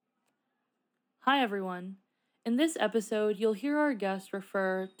Hi, everyone. In this episode, you'll hear our guest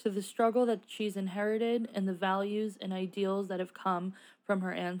refer to the struggle that she's inherited and the values and ideals that have come from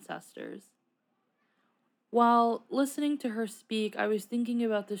her ancestors. While listening to her speak, I was thinking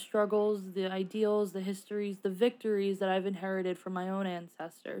about the struggles, the ideals, the histories, the victories that I've inherited from my own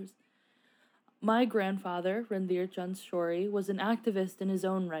ancestors. My grandfather, Randhir Chand Shori, was an activist in his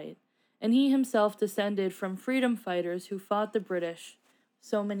own right, and he himself descended from freedom fighters who fought the British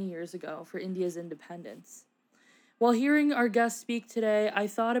so many years ago for India's independence. While hearing our guest speak today, I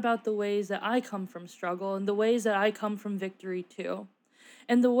thought about the ways that I come from struggle and the ways that I come from victory too,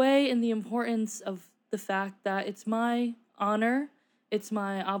 and the way and the importance of the fact that it's my honor, it's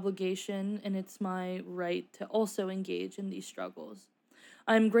my obligation, and it's my right to also engage in these struggles.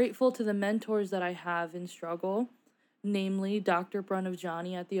 I'm grateful to the mentors that I have in struggle, namely Dr.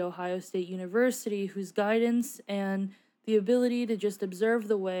 Pranavjani at The Ohio State University, whose guidance and the ability to just observe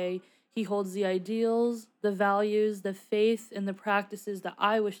the way he holds the ideals, the values, the faith, and the practices that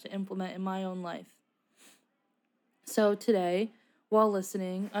I wish to implement in my own life. So today, while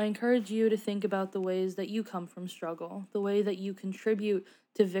listening, I encourage you to think about the ways that you come from struggle, the way that you contribute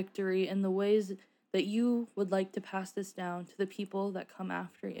to victory, and the ways that you would like to pass this down to the people that come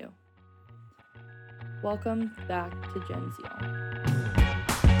after you. Welcome back to Gen Zeal.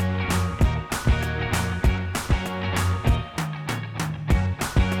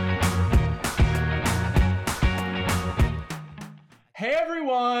 Hey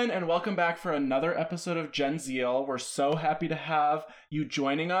everyone, and welcome back for another episode of Gen Zeal. We're so happy to have you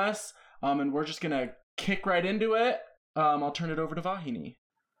joining us, and we're just gonna kick right into it. I'll turn it over to Vahini.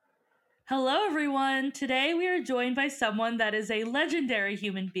 Hello everyone! Today we are joined by someone that is a legendary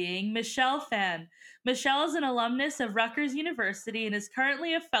human being, Michelle Phan. Michelle is an alumnus of Rutgers University and is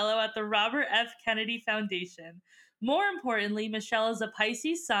currently a fellow at the Robert F. Kennedy Foundation. More importantly, Michelle is a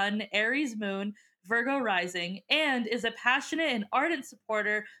Pisces Sun, Aries Moon, Virgo Rising, and is a passionate and ardent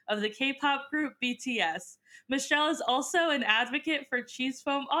supporter of the K-pop group BTS. Michelle is also an advocate for cheese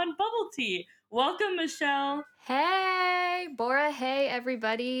foam on bubble tea. Welcome, Michelle. Hey, Bora. Hey,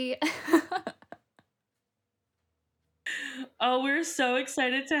 everybody. Oh, we're so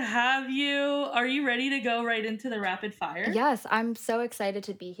excited to have you. Are you ready to go right into the rapid fire? Yes, I'm so excited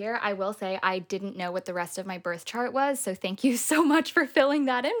to be here. I will say I didn't know what the rest of my birth chart was, so thank you so much for filling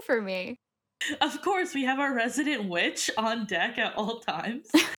that in for me. Of course, we have our resident witch on deck at all times.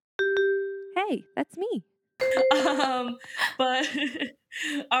 Hey, that's me. But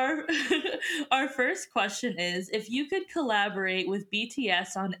our first question is, if you could collaborate with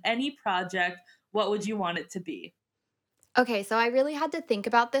BTS on any project, what would you want it to be? Okay, so I really had to think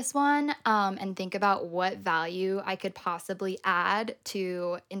about this one and think about what value I could possibly add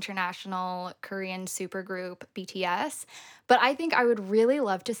to international Korean supergroup BTS. But I think I would really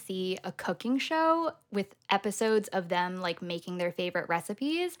love to see a cooking show with episodes of them like making their favorite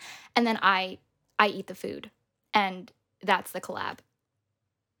recipes, and then I eat the food, and that's the collab.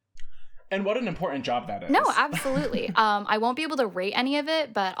 And what an important job that is. No, absolutely. I won't be able to rate any of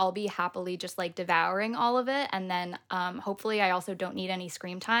it, but I'll be happily just like devouring all of it. And then hopefully I also don't need any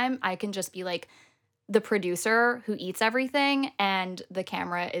screen time. I can just be like the producer who eats everything, and the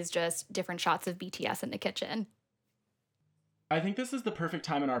camera is just different shots of BTS in the kitchen. I think this is the perfect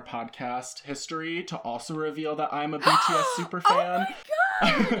time in our podcast history to also reveal that I'm a BTS superfan.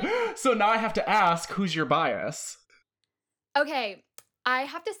 Oh my God! So now I have to ask, who's your bias? Okay. I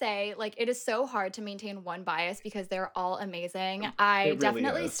have to say, like, it is so hard to maintain one bias because they're all amazing. I really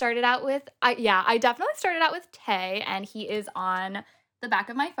definitely is. started out with, I definitely started out with Tay, and he is on the back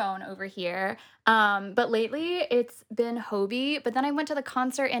of my phone over here. But lately it's been Hobie, but then I went to the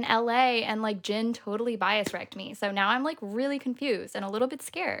concert in LA and like Jin totally bias wrecked me. So now I'm like really confused and a little bit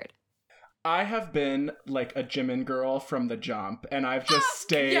scared. I have been like a Jimin girl from the jump, and I've just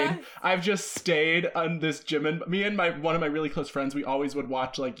stayed. Yes. I've just stayed on this Jimin. Me and one of my really close friends, we always would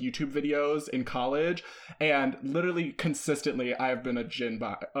watch like YouTube videos in college, and literally consistently, I've been a Jimin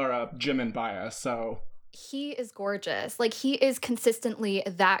bias. So He is gorgeous. Like he is consistently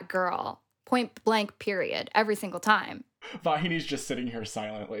that girl. Point blank. Period. Every single time. Vahini's just sitting here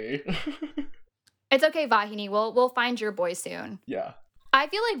silently. It's okay, Vahini. We'll find your boy soon. Yeah. I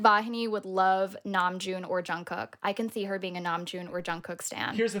feel like Vahini would love Namjoon or Jungkook. I can see her being a Namjoon or Jungkook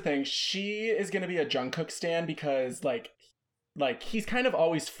stan. Here's the thing. She is going to be a Jungkook stan because like he's kind of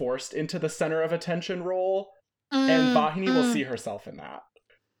always forced into the center of attention role. And Vahini will see herself in that.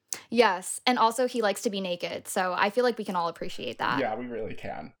 Yes. And also he likes to be naked. So I feel like we can all appreciate that. Yeah, we really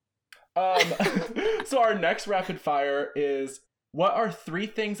can. So our next rapid fire is, what are 3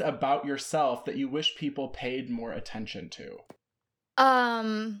 things about yourself that you wish people paid more attention to?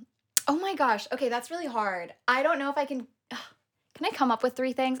 Oh my gosh. Okay, that's really hard. I don't know if I can. Can I come up with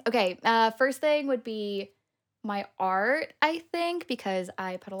three things? Okay, first thing would be my art, I think, because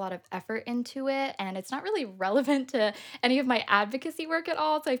I put a lot of effort into it and it's not really relevant to any of my advocacy work at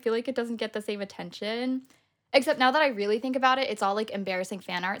all. So I feel like it doesn't get the same attention. Except now that I really think about it, it's all like embarrassing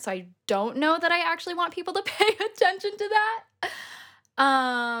fan art. So I don't know that I actually want people to pay attention to that.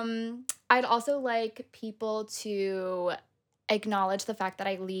 I'd also like people to acknowledge the fact that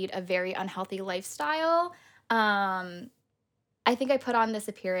I lead a very unhealthy lifestyle. Um, I think I put on this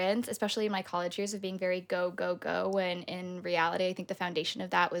appearance, especially in my college years, of being very go, go, go, when in reality, I think the foundation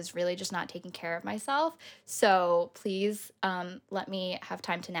of that was really just not taking care of myself. So please let me have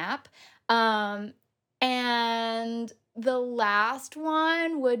time to nap. Um, and the last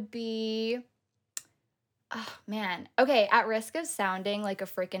one would be, oh man, okay, at risk of sounding like a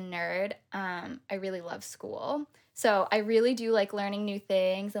freaking nerd, I really love school. So I really do like learning new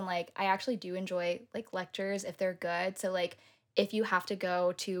things and like I actually do enjoy like lectures if they're good. So like if you have to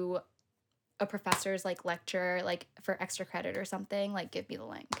go to a professor's like lecture like for extra credit or something, like give me the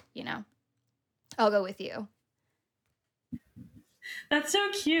link, you know. I'll go with you. That's so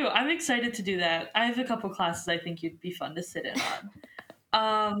cute. I'm excited to do that. I have a couple classes I think you'd be fun to sit in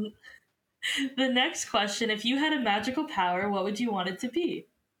on. Um, the next question, if you had a magical power, what would you want it to be?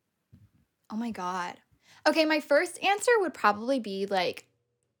 Oh my god. Okay, my first answer would probably be like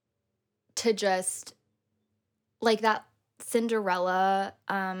to just like that Cinderella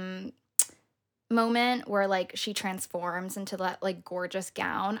moment where like she transforms into that like gorgeous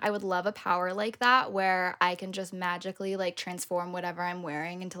gown. I would love a power like that where I can just magically like transform whatever I'm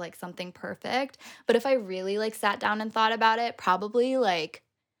wearing into like something perfect. But if I really like sat down and thought about it, probably like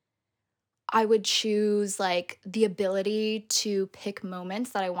I would choose like the ability to pick moments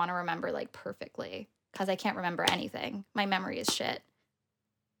that I want to remember like perfectly because I can't remember anything. My memory is shit.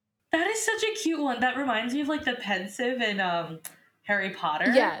 That is such a cute one. That reminds me of like the pensive in Harry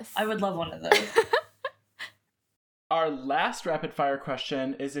Potter. Yes. I would love one of those. Our last rapid fire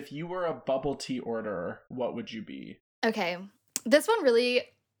question is, if you were a bubble tea order, what would you be? Okay. This one really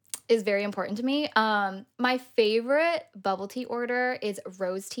is very important to me. My favorite bubble tea order is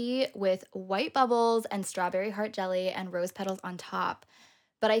rose tea with white bubbles and strawberry heart jelly and rose petals on top.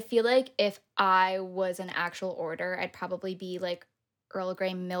 But I feel like if I was an actual order, I'd probably be like Earl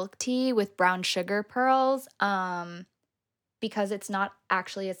Grey milk tea with brown sugar pearls. Because it's not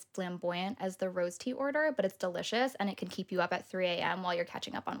actually as flamboyant as the rose tea order, but it's delicious and it can keep you up at 3 a.m. while you're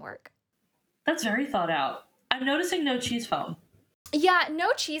catching up on work. That's very thought out. I'm noticing no cheese foam. Yeah,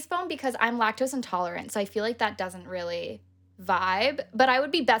 no cheese foam because I'm lactose intolerant, so I feel like that doesn't really vibe. But I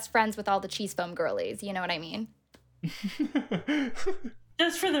would be best friends with all the cheese foam girlies, you know what I mean?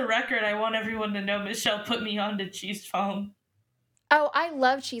 Just for the record, I want everyone to know Michelle put me on to cheese foam. Oh, I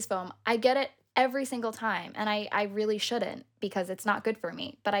love cheese foam. I get it every single time, and I really shouldn't because it's not good for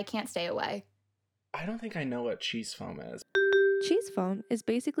me, but I can't stay away. I don't think I know what cheese foam is. Cheese foam is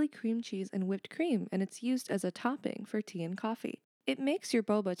basically cream cheese and whipped cream, and it's used as a topping for tea and coffee. It makes your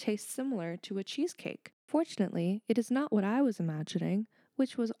boba taste similar to a cheesecake. Fortunately, it is not what I was imagining,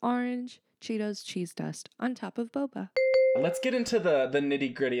 which was orange Cheetos cheese dust on top of boba. Let's get into the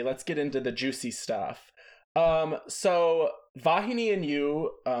nitty gritty. Let's get into the juicy stuff. So Vahini and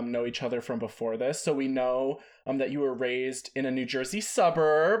you know each other from before this, so we know that you were raised in a New Jersey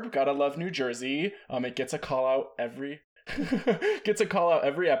suburb. Gotta love New Jersey. It gets a call out every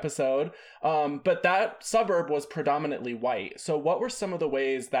episode. But that suburb was predominantly white. So what were some of the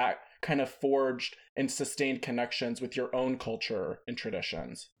ways that kind of forged and sustained connections with your own culture and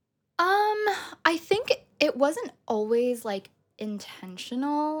traditions? I think it wasn't always like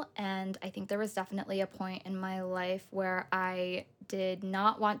intentional, and I think there was definitely a point in my life where I did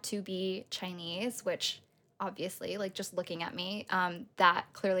not want to be Chinese, which obviously, like just looking at me, that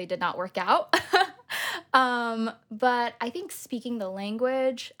clearly did not work out. But I think speaking the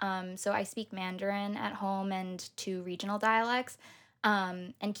language, so I speak Mandarin at home and two regional dialects,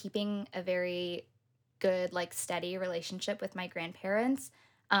 and keeping a very good, like steady relationship with my grandparents,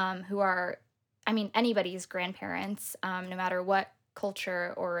 who are, I mean, anybody's grandparents, no matter what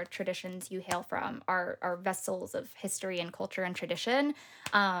culture or traditions you hail from, are vessels of history and culture and tradition.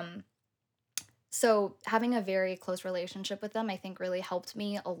 So having a very close relationship with them, I think really helped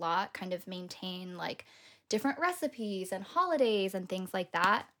me a lot kind of maintain like different recipes and holidays and things like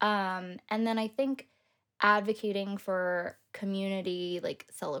that. And then I think advocating for community like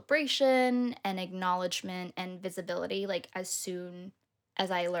celebration and acknowledgement and visibility like as soon as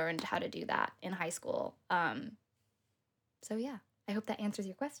I learned how to do that in high school. So yeah, I hope that answers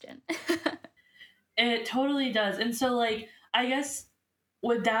your question. It totally does. And so, like, I guess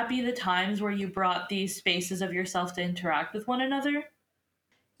would that be the times where you brought these spaces of yourself to interact with one another?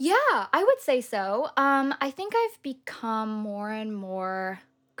 Yeah, I would say so. I think I've become more and more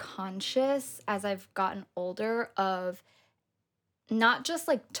conscious as I've gotten older of not just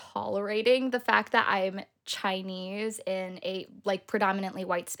like tolerating the fact that I'm Chinese in a like predominantly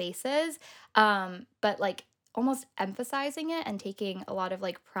white spaces, but like almost emphasizing it and taking a lot of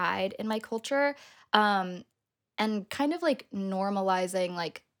like pride in my culture, um, and kind of like normalizing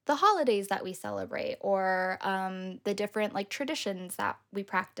like the holidays that we celebrate or the different like traditions that we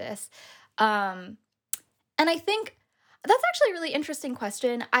practice. Um, and I think that's actually a really interesting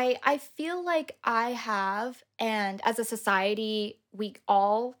question. I feel like I have, and as a society, we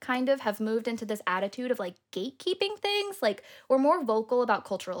all kind of have moved into this attitude of like gatekeeping things. Like we're more vocal about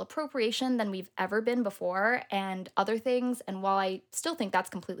cultural appropriation than we've ever been before and other things. And while I still think that's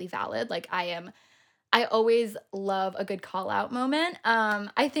completely valid, like I always love a good call out moment.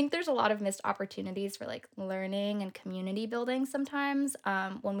 I think there's a lot of missed opportunities for like learning and community building sometimes,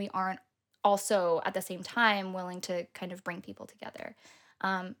 when we aren't also at the same time willing to kind of bring people together.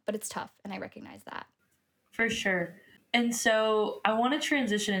 But it's tough, and I recognize that. For sure. And so I want to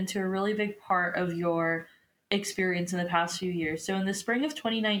transition into a really big part of your experience in the past few years. So in the spring of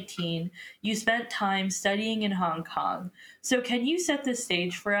 2019, you spent time studying in Hong Kong. So can you set the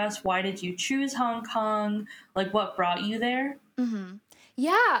stage for us? Why did you choose Hong Kong? Like what brought you there? Hmm.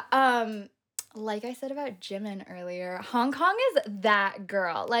 Yeah. Like I said about Jimin earlier, Hong Kong is that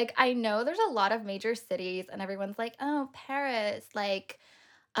girl. Like I know there's a lot of major cities, and everyone's like, oh, Paris, like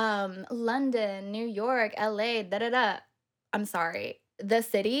London, New York, LA, da da da. I'm sorry. The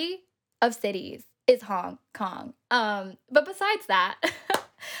city of cities is Hong Kong. But besides that,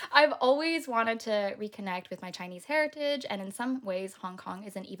 I've always wanted to reconnect with my Chinese heritage, and in some ways, Hong Kong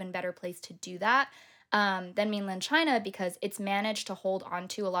is an even better place to do that than mainland China because it's managed to hold on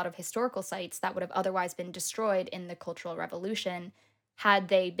to a lot of historical sites that would have otherwise been destroyed in the Cultural Revolution had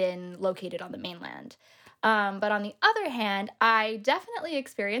they been located on the mainland. But on the other hand, I definitely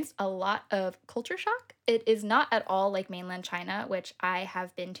experienced a lot of culture shock. It is not at all like mainland China, which I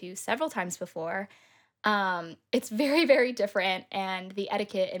have been to several times before. It's very, very different, and the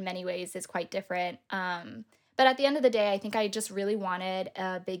etiquette in many ways is quite different. But at the end of the day, I think I just really wanted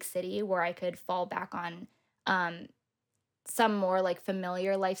a big city where I could fall back on um, some more like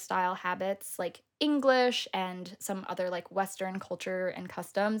familiar lifestyle habits, like English and some other like Western culture and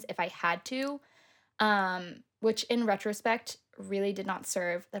customs if I had to, which in retrospect really did not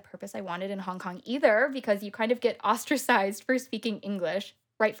serve the purpose I wanted in Hong Kong either, because you kind of get ostracized for speaking English,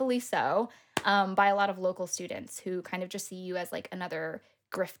 rightfully so, by a lot of local students who kind of just see you as like another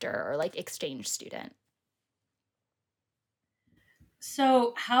grifter or like exchange student.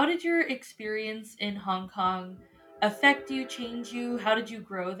 So, how did your experience in Hong Kong affect you, change you? How did you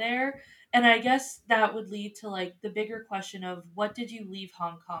grow there? And I guess that would lead to like the bigger question of what did you leave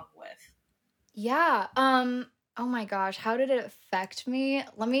Hong Kong with? Yeah. Oh my gosh, how did it affect me?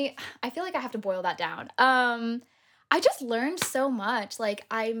 I feel like I have to boil that down. I just learned so much. Like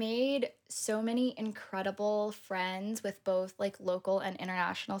I made so many incredible friends with both like local and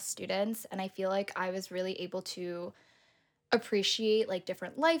international students, and I feel like I was really able to appreciate like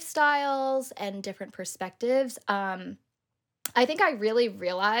different lifestyles and different perspectives. I think I really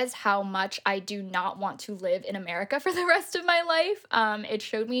realized how much I do not want to live in America for the rest of my life. It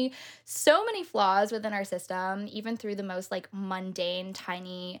showed me so many flaws within our system, even through the most like mundane,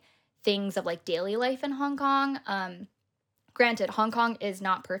 tiny things of like daily life in Hong Kong. Granted, Hong Kong is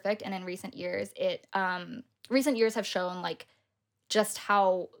not perfect, and in recent years have shown like just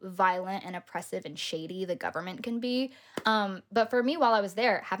how violent and oppressive and shady the government can be. But for me, while I was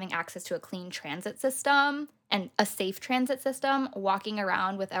there, having access to a clean transit system and a safe transit system, walking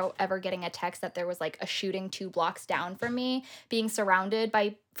around without ever getting a text that there was like a shooting 2 blocks down from me, being surrounded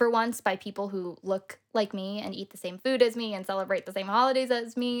by, for once, by people who look like me and eat the same food as me and celebrate the same holidays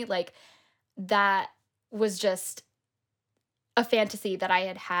as me, like that was just a fantasy that I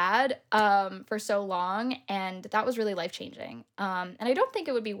had had for so long, and that was really life changing. And I don't think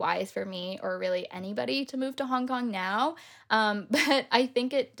it would be wise for me or really anybody to move to Hong Kong now, but I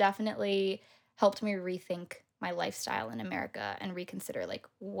think it definitely helped me rethink my lifestyle in America and reconsider like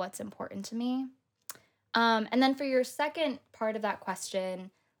what's important to me. And then for your second part of that question,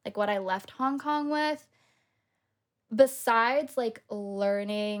 like what I left Hong Kong with, besides like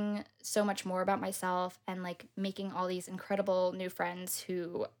learning so much more about myself and like making all these incredible new friends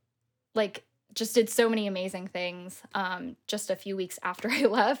who like just did so many amazing things just a few weeks after I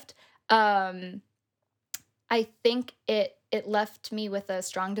left, um I think it left me with a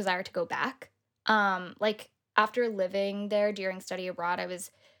strong desire to go back. Like after living there during study abroad, I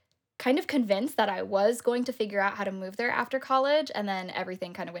was kind of convinced that I was going to figure out how to move there after college, and then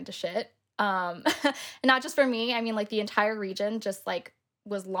everything kind of went to shit. And not just for me, I mean, like, the entire region just, like,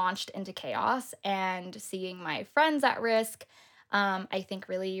 was launched into chaos, and seeing my friends at risk, I think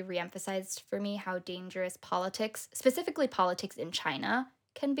really reemphasized for me how dangerous politics, specifically politics in China,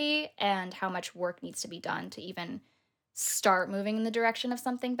 can be, and how much work needs to be done to even start moving in the direction of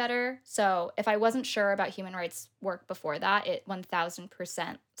something better. So if I wasn't sure about human rights work before that, it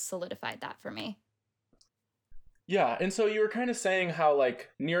 1000% solidified that for me. Yeah, and so you were kind of saying how, like,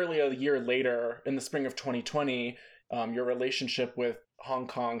 nearly a year later, in the spring of 2020, your relationship with Hong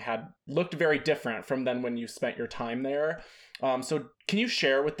Kong had looked very different from then when you spent your time there. So can you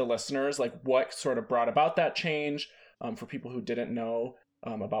share with the listeners, like, what sort of brought about that change, for people who didn't know,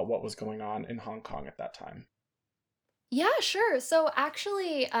 about what was going on in Hong Kong at that time? Yeah, sure. So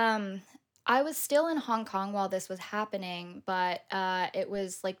actually, I was still in Hong Kong while this was happening, but it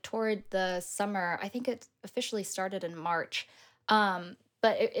was like toward the summer. I think it officially started in March.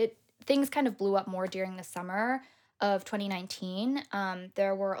 But it things kind of blew up more during the summer of 2019.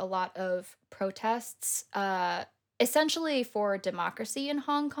 There were a lot of protests, essentially for democracy in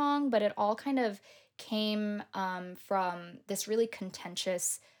Hong Kong, but it all kind of came from this really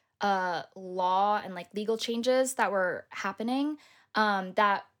contentious law and like legal changes that were happening,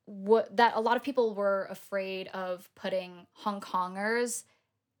 that a lot of people were afraid of putting Hong Kongers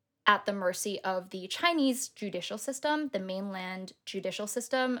at the mercy of the Chinese judicial system, the mainland judicial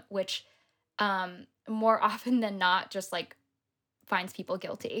system, which more often than not just like finds people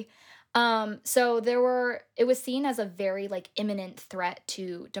guilty. So it was seen as a very like imminent threat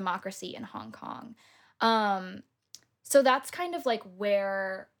to democracy in Hong Kong. Um, so that's kind of like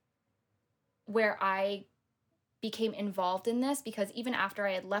where I became involved in this, because even after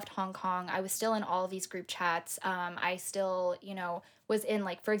I had left Hong Kong, I was still in all of these group chats. I still, was in,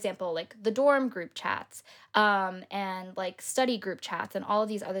 like, for example, like the dorm group chats, and like study group chats and all of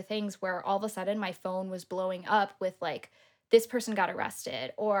these other things where all of a sudden my phone was blowing up with like, this person got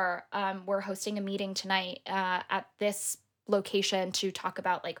arrested, or we're hosting a meeting tonight at this location to talk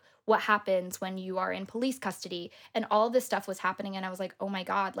about like what happens when you are in police custody, and all of this stuff was happening, and I was like, oh my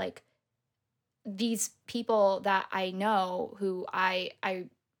god, like, these people that I know, who I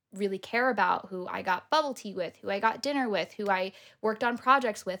really care about, who I got bubble tea with, who I got dinner with, who I worked on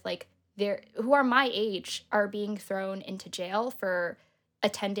projects with, like, they're who are my age, are being thrown into jail for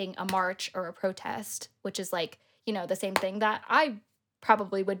attending a march or a protest, which is like, the same thing that I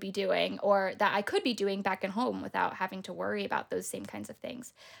probably would be doing, or that I could be doing back at home without having to worry about those same kinds of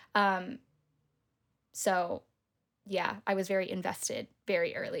things. Um, so yeah, I was very invested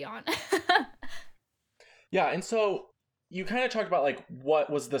very early on. Yeah, and so you kind of talked about, like, what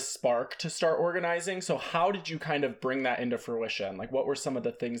was the spark to start organizing. So how did you kind of bring that into fruition? Like, what were some of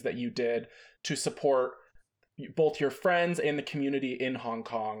the things that you did to support both your friends and the community in Hong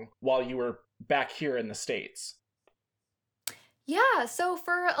Kong while you were back here in the States? Yeah, so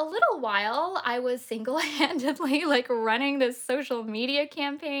for a little while, I was single-handedly like running this social media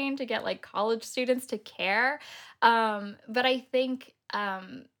campaign to get like college students to care. But I think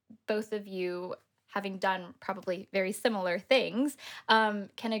both of you, having done probably very similar things,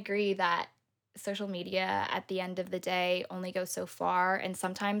 can agree that social media at the end of the day only goes so far. And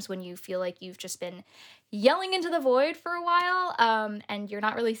sometimes when you feel like you've just been yelling into the void for a while, and you're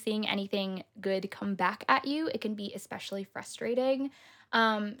not really seeing anything good come back at you, it can be especially frustrating.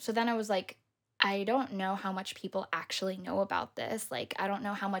 So then I was like, I don't know how much people actually know about this. Like, I don't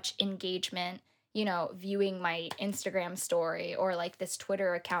know how much engagement, viewing my Instagram story or like this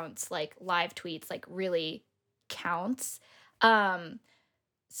Twitter account's like live tweets like really counts. Um,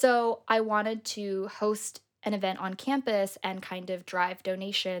 so I wanted to host an event on campus and kind of drive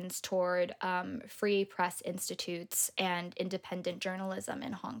donations toward free press institutes and independent journalism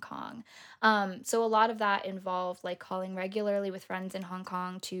in Hong Kong. So a lot of that involved like calling regularly with friends in Hong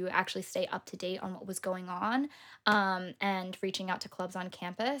Kong to actually stay up to date on what was going on, and reaching out to clubs on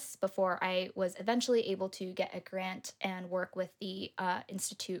campus before I was eventually able to get a grant and work with the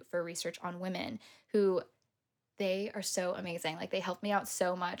Institute for Research on Women, who they are so amazing. Like, they helped me out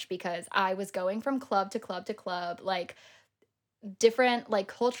so much because I was going from club to club to club, like different like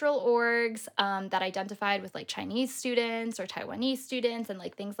cultural orgs that identified with like Chinese students or Taiwanese students and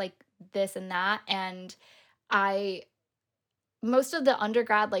like things like this and that. And I most of the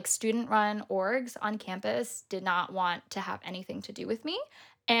undergrad like student run orgs on campus did not want to have anything to do with me.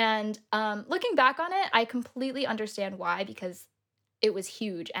 And looking back on it, I completely understand why, because it was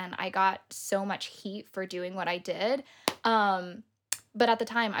huge and I got so much heat for doing what I did. Um, But at the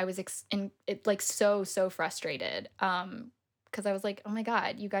time I was like so frustrated. Because I was like, oh my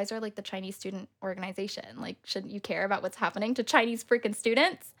God, you guys are like the Chinese student organization. Like, shouldn't you care about what's happening to Chinese freaking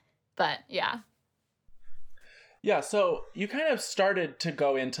students? But yeah. Yeah, so you kind of started to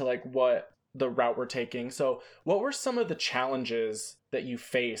go into like what the route we're taking. So, what were some of the challenges that you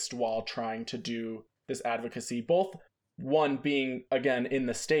faced while trying to do this advocacy? Both one being again in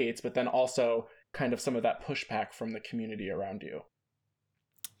the States, but then also kind of some of that pushback from the community around you.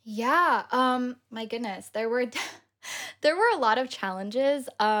 Yeah, my goodness, there were there were a lot of challenges,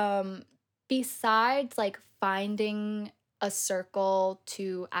 besides, like, finding a circle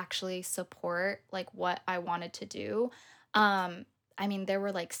to actually support, like, what I wanted to do. I mean, there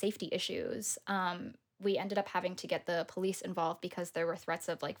were, like, safety issues. We ended up having to get the police involved because there were threats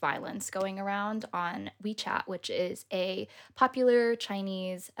of, like, violence going around on WeChat, which is a popular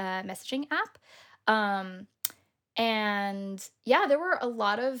Chinese, messaging app. Um and yeah, there were a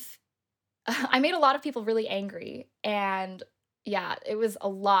lot of I made a lot of people really angry. And yeah, it was a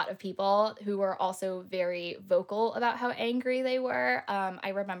lot of people who were also very vocal about how angry they were. I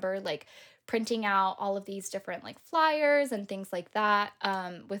remember like printing out all of these different like flyers and things like that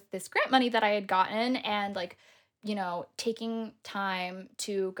with this grant money that I had gotten, and like, taking time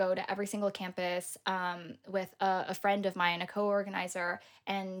to go to every single campus with a friend of mine, a co organizer,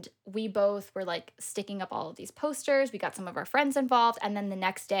 and we both were like sticking up all of these posters. We got some of our friends involved. And then the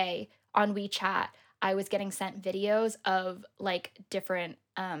next day on WeChat, I was getting sent videos of like different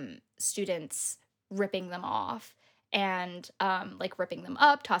students ripping them off and like ripping them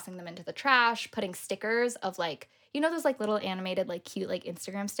up, tossing them into the trash, putting stickers of like, those like little animated, like cute, like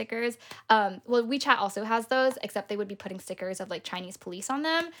Instagram stickers. Well, WeChat also has those, except they would be putting stickers of like Chinese police on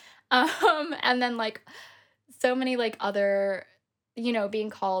them. And then like so many like other, being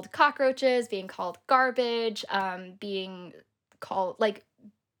called cockroaches, being called garbage, being called like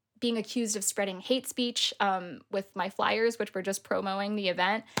being accused of spreading hate speech with my flyers, which were just promoting the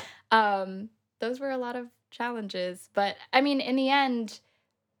event. Those were a lot of challenges. But I mean, in the end,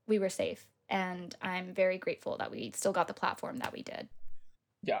 we were safe. And I'm very grateful that we still got the platform that we did.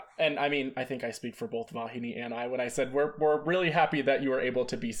 Yeah, and I mean, I think I speak for both Vahini and I when I said we're really happy that you were able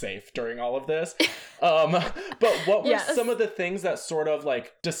to be safe during all of this. But what were Yes. some of the things that sort of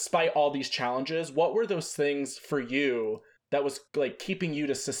like, despite all these challenges, what were those things for you that was like keeping you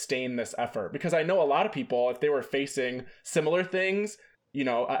to sustain this effort? Because I know a lot of people, if they were facing similar things,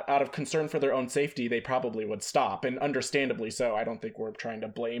 out of concern for their own safety, they probably would stop, and understandably so. I don't think we're trying to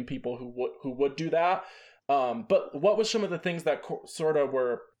blame people who would do that. But what was some of the things that sort of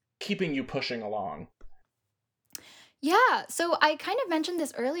were keeping you pushing along? Yeah, so I kind of mentioned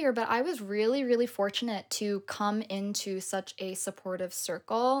this earlier, but I was really, really fortunate to come into such a supportive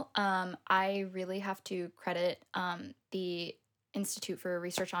circle. I really have to credit the Institute for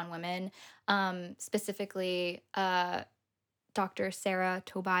Research on Women, specifically Dr. Sarah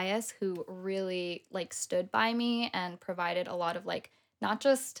Tobias, who really like stood by me and provided a lot of like not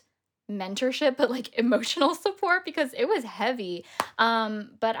just mentorship but like emotional support, because it was heavy.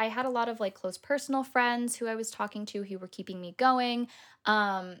 But I had a lot of like close personal friends who I was talking to who were keeping me going.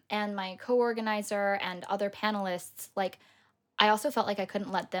 And my co-organizer and other panelists, like I also felt like I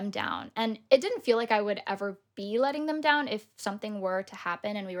couldn't let them down. And it didn't feel like I would ever be letting them down if something were to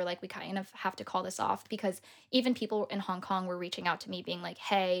happen and we were like, we kind of have to call this off, because even people in Hong Kong were reaching out to me being like,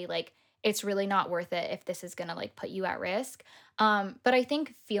 hey, like, it's really not worth it if this is going to like put you at risk. But I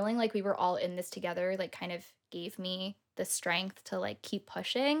think feeling like we were all in this together, like kind of gave me the strength to like keep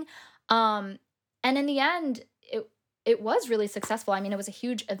pushing. Um, and in the end, it was really successful. I mean, it was a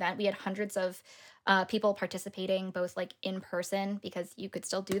huge event. We had hundreds of people participating, both like in person, because you could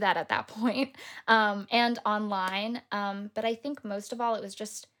still do that at that point, and online. But I think most of all, it was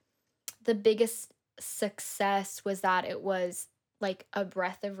just the biggest success was that it was like a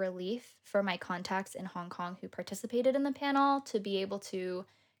breath of relief for my contacts in Hong Kong who participated in the panel to be able to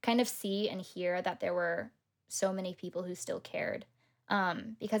kind of see and hear that there were so many people who still cared.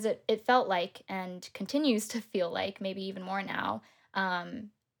 Because it felt like, and continues to feel like, maybe even more now,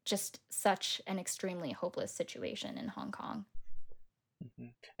 just such an extremely hopeless situation in Hong Kong.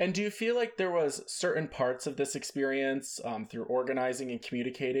 Mhm. And do you feel like there was certain parts of this experience through organizing and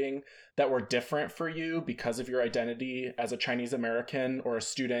communicating that were different for you because of your identity as a Chinese American or a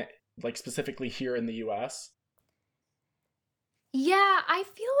student, like specifically here in the US? Yeah, I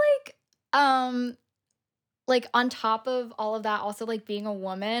feel like on top of all of that, also like being a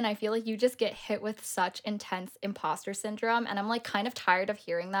woman, I feel like you just get hit with such intense imposter syndrome. And I'm like kind of tired of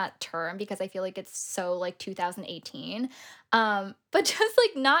hearing that term because I feel like it's so like 2018. But just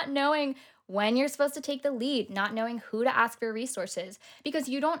like not knowing when you're supposed to take the lead, not knowing who to ask for resources, because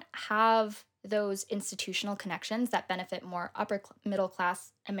you don't have those institutional connections that benefit more middle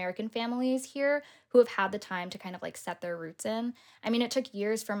class American families here who have had the time to kind of like set their roots in. I mean, it took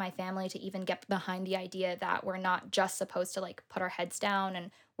years for my family to even get behind the idea that we're not just supposed to like put our heads down and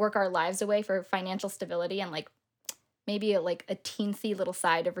work our lives away for financial stability and like maybe like a teensy little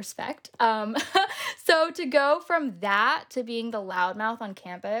side of respect. So to go from that to being the loudmouth on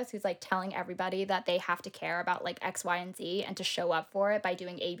campus who's like telling everybody that they have to care about like X, Y, and Z and to show up for it by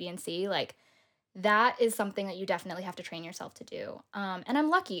doing A, B, and C, like that is something that you definitely have to train yourself to do. And I'm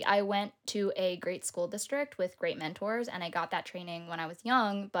lucky. I went to a great school district with great mentors, and I got that training when I was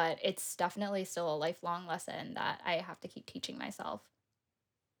young, but it's definitely still a lifelong lesson that I have to keep teaching myself.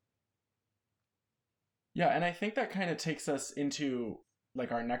 Yeah, and I think that kind of takes us into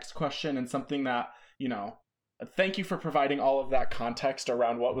like our next question and something that, thank you for providing all of that context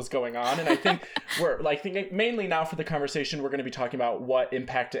around what was going on. And I think we're like thinking mainly now for the conversation, we're going to be talking about what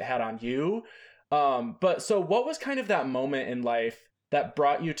impact it had on you. But so what was kind of that moment in life that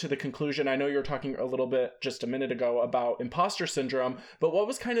brought you to the conclusion? I know you were talking a little bit just a minute ago about imposter syndrome, but what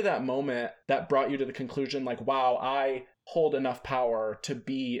was kind of that moment that brought you to the conclusion like, wow, I hold enough power to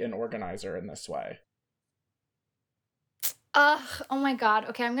be an organizer in this way? Ugh, oh my God.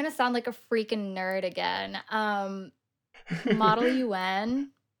 Okay, I'm gonna sound like a freaking nerd again. Model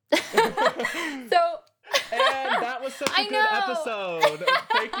UN. So And that was such a I good know. episode.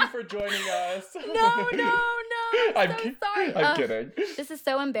 Thank you for joining us. No. I'm so sorry. I'm kidding. This is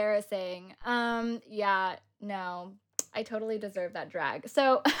so embarrassing. Yeah, no. I totally deserve that drag.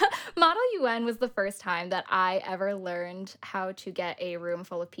 So, Model UN was the first time that I ever learned how to get a room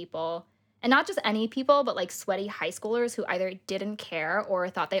full of people, and not just any people, but like sweaty high schoolers who either didn't care or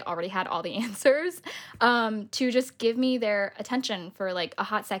thought they already had all the answers, to just give me their attention for like a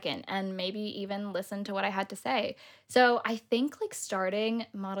hot second and maybe even listen to what I had to say. So I think like starting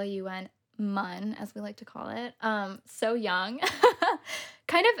Model UN MUN, as we like to call it, so young,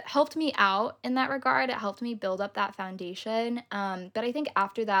 kind of helped me out in that regard. It helped me build up that foundation. But I think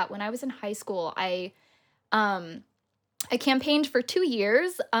after that, when I was in high school, um, I campaigned for 2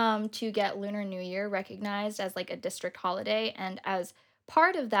 years to get Lunar New Year recognized as like a district holiday, and as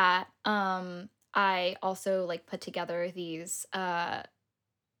part of that, I also like put together these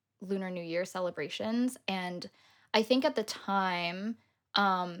Lunar New Year celebrations. And I think at the time,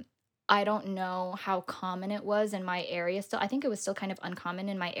 um, I don't know how common it was in my area still. I think it was still kind of uncommon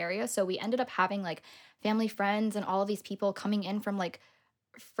in my area. So we ended up having like family friends and all of these people coming in from like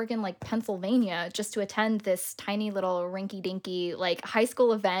friggin' like Pennsylvania just to attend this tiny little rinky dinky like high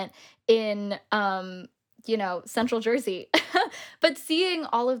school event in central Jersey. But seeing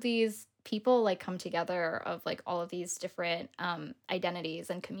all of these people like come together of like all of these different identities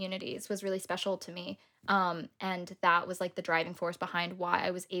and communities was really special to me. And that was like the driving force behind why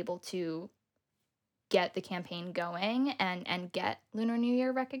I was able to get the campaign going and get Lunar New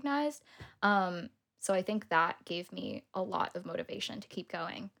Year recognized. So I think that gave me a lot of motivation to keep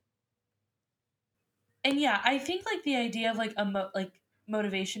going. And yeah, I think like the idea of like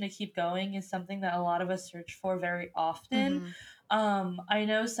motivation to keep going is something that a lot of us search for very often. Mm-hmm. I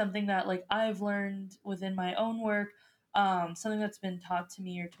know something that like I've learned within my own work, something that's been taught to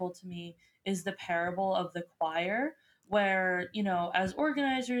me or told to me is the parable of the choir, where, as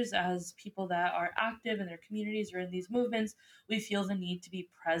organizers, as people that are active in their communities or in these movements, we feel the need to be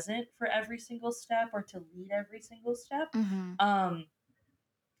present for every single step or to lead every single step. Mm-hmm.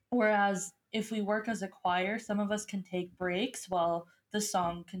 Whereas if we work as a choir, some of us can take breaks while the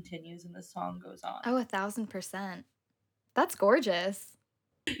song continues and the song goes on. Oh, 1,000%. That's gorgeous.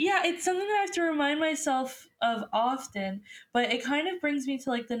 Yeah, it's something that I have to remind myself of often, but it kind of brings me to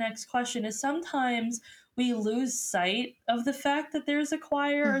like the next question is sometimes we lose sight of the fact that there's a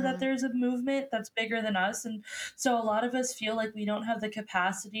choir or that Mm-hmm. there's a movement that's bigger than us. And so a lot of us feel like we don't have the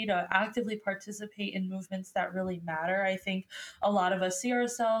capacity to actively participate in movements that really matter. I think a lot of us see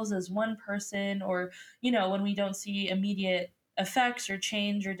ourselves as one person, or, when we don't see immediate effects or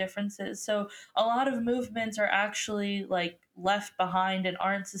change or differences. So a lot of movements are actually like left behind and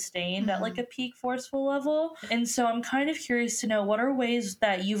aren't sustained at like Mm-hmm. a peak forceful level. And so I'm kind of curious to know, what are ways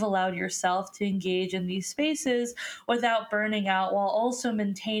that you've allowed yourself to engage in these spaces without burning out while also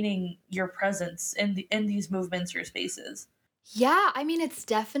maintaining your presence in these movements or spaces? Yeah, I mean, it's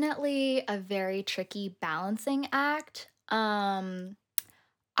definitely a very tricky balancing act. I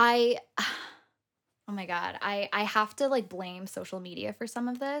Oh my God. I have to like blame social media for some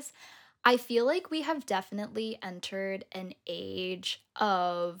of this. I feel like we have definitely entered an age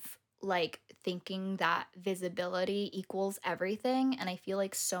of like thinking that visibility equals everything. And I feel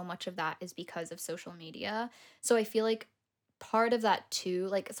like so much of that is because of social media. So I feel like part of that too,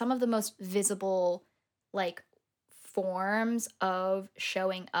 like some of the most visible, like forms of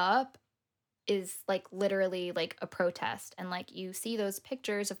showing up is like literally like a protest, and like you see those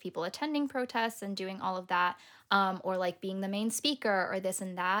pictures of people attending protests and doing all of that, or like being the main speaker or this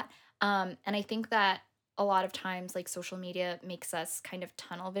and that, and I think that a lot of times like social media makes us kind of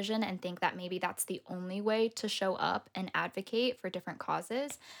tunnel vision and think that maybe that's the only way to show up and advocate for different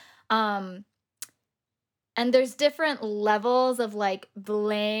causes, um and there's different levels of like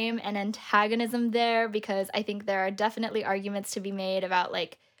blame and antagonism there, because I think there are definitely arguments to be made about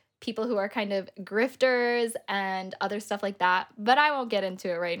like people who are kind of grifters and other stuff like that. But I won't get into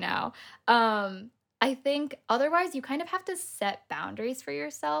it right now. I think otherwise you kind of have to set boundaries for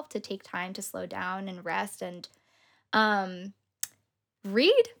yourself to take time to slow down and rest and um,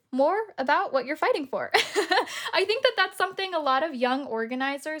 read more about what you're fighting for. I think that that's something a lot of young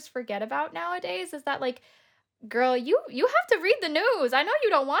organizers forget about nowadays, is that like, girl, you have to read the news. I know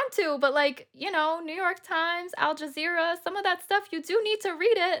you don't want to, but like, New York Times, Al Jazeera, some of that stuff, you do need to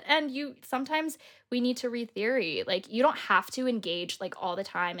read it. And you sometimes we need to read theory. Like, you don't have to engage like all the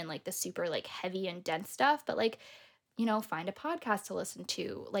time in like the super like heavy and dense stuff, but like, find a podcast to listen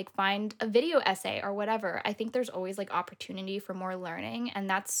to, like find a video essay or whatever. I think there's always like opportunity for more learning, and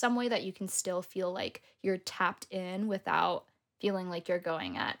that's some way that you can still feel like you're tapped in without feeling like you're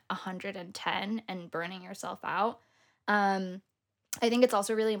going at 110 and burning yourself out. Um, I think it's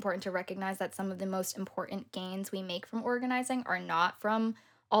also really important to recognize that some of the most important gains we make from organizing are not from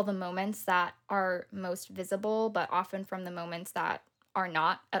all the moments that are most visible, but often from the moments that are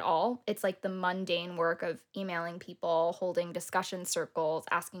not at all. It's like the mundane work of emailing people, holding discussion circles,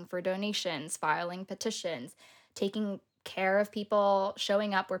 asking for donations, filing petitions, taking care of people,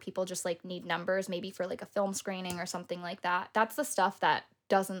 showing up where people just like need numbers, maybe for like a film screening or something like that. That's the stuff that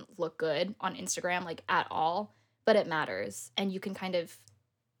doesn't look good on Instagram like at all, but it matters. And you can kind of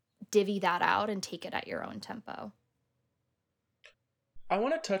divvy that out and take it at your own tempo. I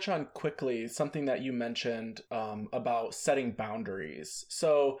want to touch on quickly something that you mentioned about setting boundaries.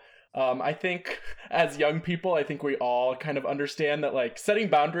 So I think as young people, I think we all kind of understand that like setting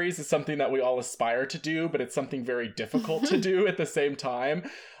boundaries is something that we all aspire to do, but it's something very difficult to do at the same time.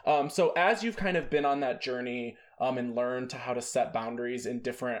 So as you've kind of been on that journey and learned to how to set boundaries in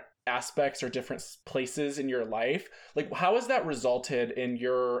different aspects or different places in your life, like how has that resulted in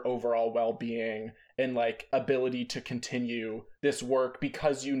your overall well-being and like ability to continue this work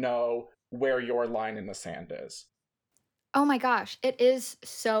because you know where your line in the sand is? Oh my gosh, it is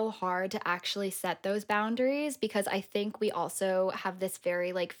so hard to actually set those boundaries, because I think we also have this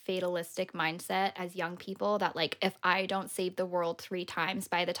very like fatalistic mindset as young people that like if I don't save the world 3 times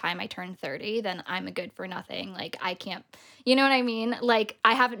by the time I turn 30, then I'm a good for nothing. Like I can't, you know what I mean? Like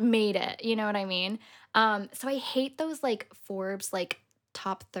I haven't made it, you know what I mean? So I hate those like Forbes like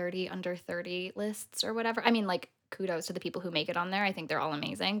top 30 under 30 lists or whatever. I mean, like kudos to the people who make it on there. I think they're all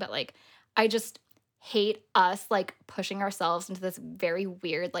amazing, but like I just hate us like pushing ourselves into this very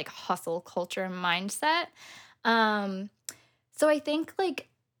weird like hustle culture mindset. Um so I think like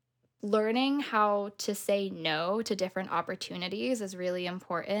learning how to say no to different opportunities is really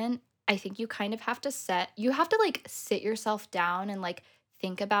important. I think you kind of have to you have to like sit yourself down and like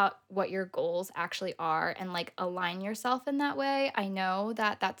think about what your goals actually are and like align yourself in that way. I know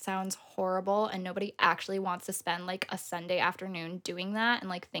that that sounds horrible and nobody actually wants to spend like a Sunday afternoon doing that and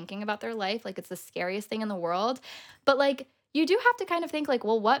like thinking about their life like it's the scariest thing in the world. But like you do have to kind of think like,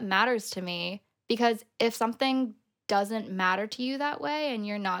 well, what matters to me? Because if something doesn't matter to you that way and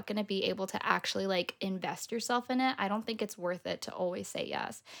you're not going to be able to actually like invest yourself in it, I don't think it's worth it to always say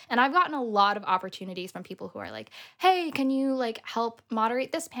yes. And I've gotten a lot of opportunities from people who are like, "Hey, can you like help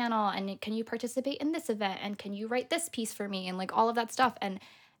moderate this panel, and can you participate in this event, and can you write this piece for me?" and like all of that stuff. And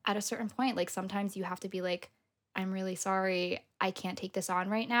at a certain point, like sometimes you have to be like, "I'm really sorry. I can't take this on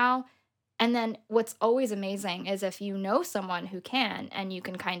right now." And then what's always amazing is if you know someone who can, and you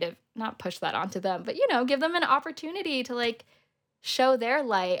can kind of not push that onto them, but give them an opportunity to like show their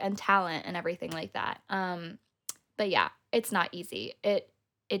light and talent and everything like that. But yeah, it's not easy. It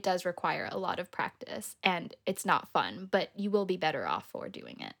does require a lot of practice and it's not fun, but you will be better off for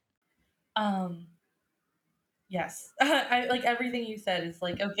doing it. Um, yes. I like everything you said is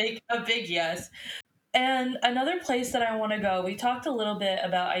like a big yes. And another place that I want to go, we talked a little bit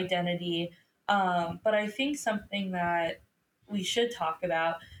about identity, but I think something that we should talk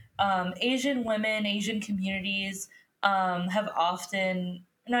about, Asian women, Asian communities have often,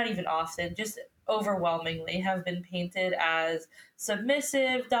 not even often, just overwhelmingly have been painted as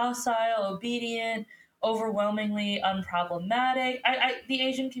submissive, docile, obedient, overwhelmingly unproblematic. The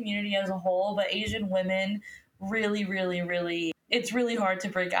Asian community as a whole, but Asian women really, really, really, it's really hard to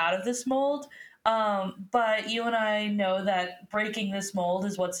break out of this mold. But you and I know that breaking this mold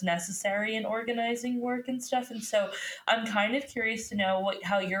is what's necessary in organizing work and stuff. And so I'm kind of curious to know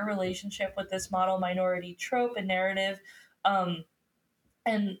how your relationship with this model minority trope and narrative um,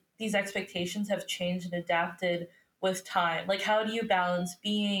 and these expectations have changed and adapted with time. Like, how do you balance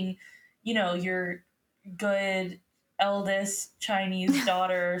being, your good eldest Chinese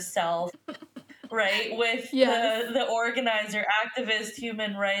daughter self, right, with Yes, the organizer, activist,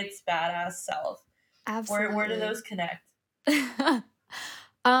 human rights, badass self? Where do absolutely. those connect?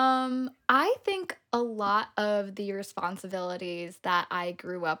 I think a lot of the responsibilities that I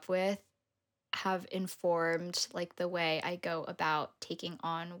grew up with have informed like the way I go about taking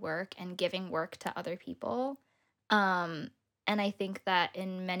on work and giving work to other people. Um and I think that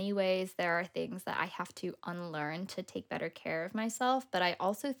in many ways there are things that I have to unlearn to take better care of myself, but I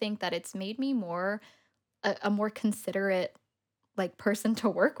also think that it's made me a more considerate like person to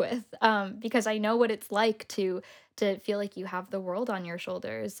work with, because I know what it's like to feel like you have the world on your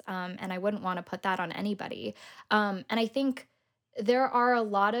shoulders, and I wouldn't want to put that on anybody. And I think there are a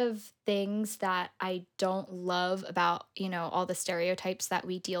lot of things that I don't love about all the stereotypes that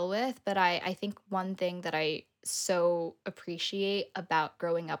we deal with, but I think one thing that I so appreciate about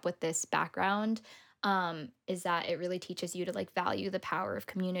growing up with this background, is that it really teaches you to like value the power of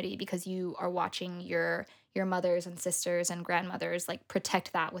community because you are watching your mothers and sisters and grandmothers like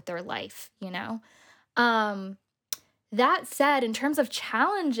protect that with their life. Um that said, in terms of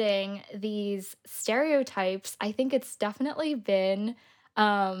challenging these stereotypes, I think it's definitely been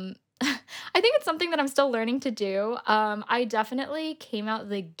I think it's something that I'm still learning to do. I definitely came out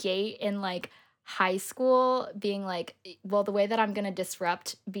the gate in like high school being like, well, the way that I'm going to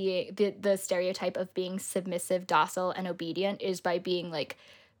disrupt the stereotype of being submissive, docile, and obedient is by being like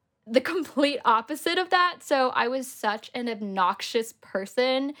the complete opposite of that. So I was such an obnoxious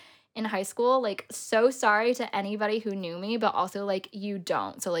person in high school. Like, so sorry to anybody who knew me, but also like you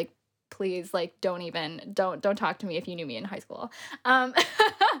don't. So like please like don't talk to me if you knew me in high school. Um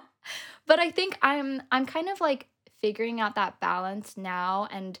but I think I'm kind of like figuring out that balance now,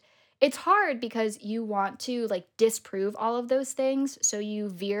 and it's hard because you want to like disprove all of those things, so you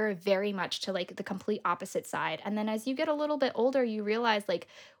veer very much to like the complete opposite side. And then as you get a little bit older, you realize like,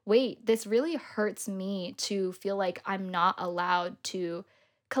 wait, this really hurts me to feel like I'm not allowed to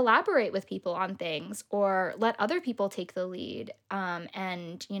collaborate with people on things or let other people take the lead.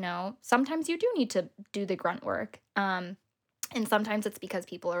 And sometimes you do need to do the grunt work. And sometimes it's because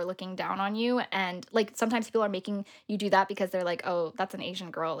people are looking down on you. And like sometimes people are making you do that because they're like, oh, that's an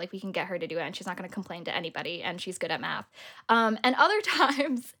Asian girl. Like we can get her to do it and she's not going to complain to anybody and she's good at math. And other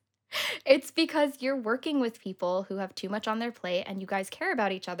times it's because you're working with people who have too much on their plate and you guys care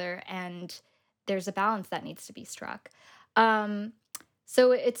about each other and there's a balance that needs to be struck. Um,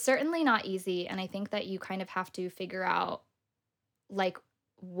 so it's certainly not easy. And I think that you kind of have to figure out like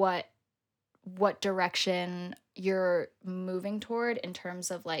what direction you're moving toward in terms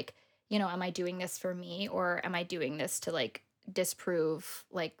of like, am I doing this for me or am I doing this to like disprove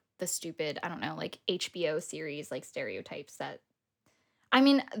like the stupid, I don't know, like HBO series like stereotypes that I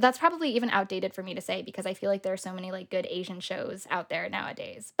mean, that's probably even outdated for me to say because I feel like there are so many like good Asian shows out there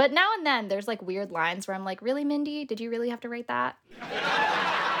nowadays. But now and then there's like weird lines where I'm like, really, Mindy? Did you really have to write that?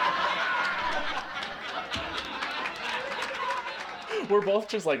 We're both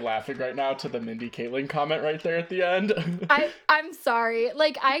just like laughing right now to the Mindy Kaling comment right there at the end. I'm sorry.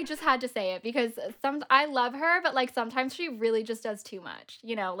 Like I just had to say it because I love her, but like sometimes she really just does too much.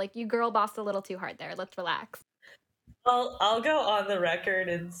 Like you girl bossed a little too hard there. Let's relax. I'll go on the record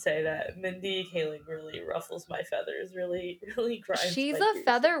and say that Mindy Kaling really ruffles my feathers, really, really grinds She's my a gears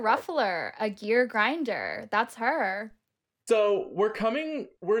feather sometimes. ruffler, a gear grinder. That's her. So we're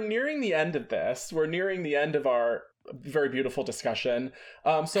nearing the end of this. We're nearing the end of our very beautiful discussion.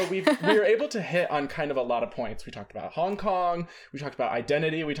 So we were able to hit on kind of a lot of points. We talked about Hong Kong. We talked about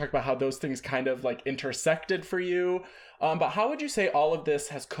identity. We talked about how those things kind of like intersected for you. But how would you say all of this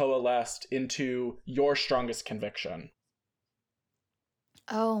has coalesced into your strongest conviction?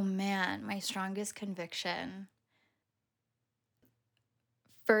 Oh man, my strongest conviction.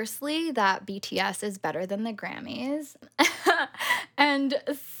 Firstly, that BTS is better than the Grammys. and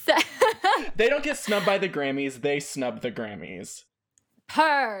se- They don't get snubbed by the Grammys. They snub the Grammys.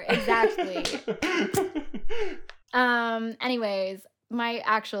 exactly. Anyways, my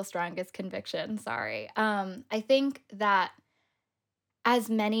actual strongest conviction, sorry. I think that as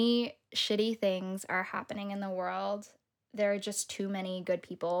many shitty things are happening in the world, there are just too many good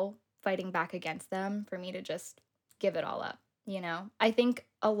people fighting back against them for me to just give it all up, you know? I think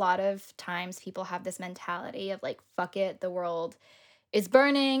a lot of times people have this mentality of like, fuck it, the world is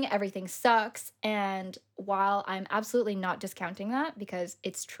burning, everything sucks. And while I'm absolutely not discounting that because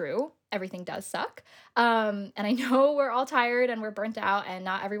it's true, everything does suck. And I know we're all tired and we're burnt out, and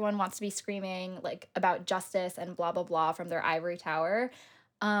not everyone wants to be screaming like about justice and blah, blah, blah from their ivory tower.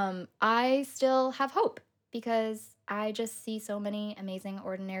 I still have hope because I just see so many amazing,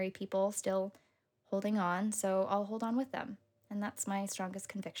 ordinary people still holding on. So I'll hold on with them. And that's my strongest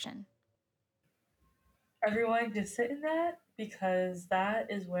conviction. Everyone, just sit in that because that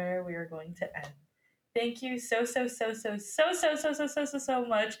is where we are going to end. Thank you so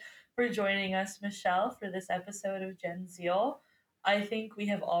much for joining us, Michelle, for this episode of Gen Zeal. I think we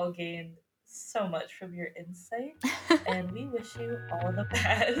have all gained so much from your insight, and we wish you all the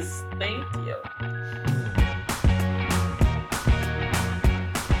best. Thank you.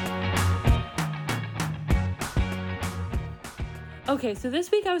 Okay, so this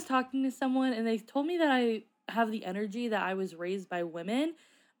week I was talking to someone and they told me that I have the energy that I was raised by women.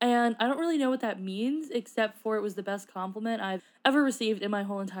 And I don't really know what that means, except for it was the best compliment I've ever received in my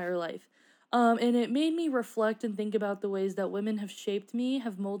whole entire life. And it made me reflect and think about the ways that women have shaped me,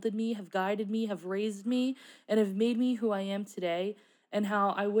 have molded me, have guided me, have raised me, and have made me who I am today, and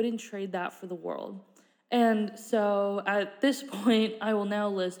how I wouldn't trade that for the world. And so at this point, I will now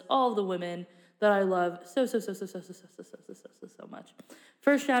list all of the women that I love so much.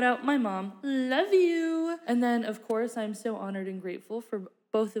 First shout out, my mom. Love you. And then, of course, I'm so honored and grateful for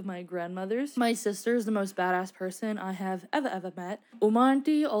both of my grandmothers. My sister is the most badass person I have ever met.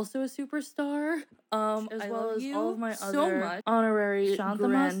 Umanti, also a superstar. As well as all of my other honorary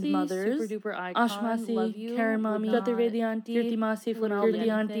grandmothers. Super duper icon. Ashmasi, love you. Karen Mami, Jyotirvedi Kirti Masi, Kirti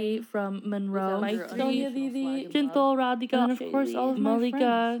Auntie from Monroe. Maitri, Vivi, Jintal, Radhika, and of course all of my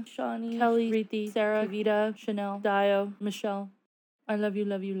Malika, Shani, Kelly, Riti, Sarah, Kavita, Chanel, Dio, Michelle. I love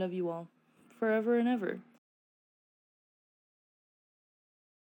you all. Forever and ever.